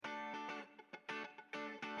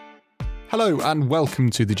Hello and welcome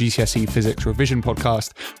to the GCSE Physics Revision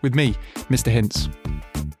Podcast with me, Mr. Hintze.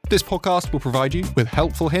 This podcast will provide you with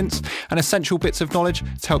helpful hints and essential bits of knowledge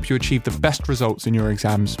to help you achieve the best results in your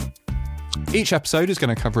exams. Each episode is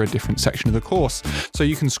going to cover a different section of the course, so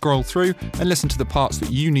you can scroll through and listen to the parts that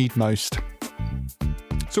you need most.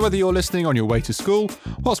 So whether you're listening on your way to school,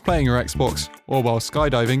 whilst playing your Xbox, or while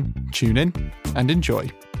skydiving, tune in and enjoy.